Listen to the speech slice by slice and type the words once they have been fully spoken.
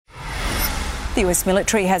The US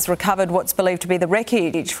military has recovered what's believed to be the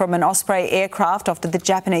wreckage from an Osprey aircraft off the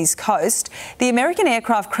Japanese coast. The American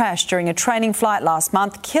aircraft crashed during a training flight last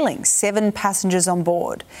month, killing 7 passengers on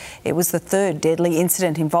board. It was the third deadly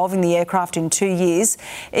incident involving the aircraft in 2 years,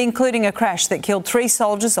 including a crash that killed 3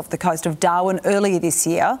 soldiers off the coast of Darwin earlier this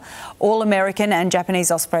year. All American and Japanese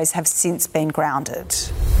Ospreys have since been grounded.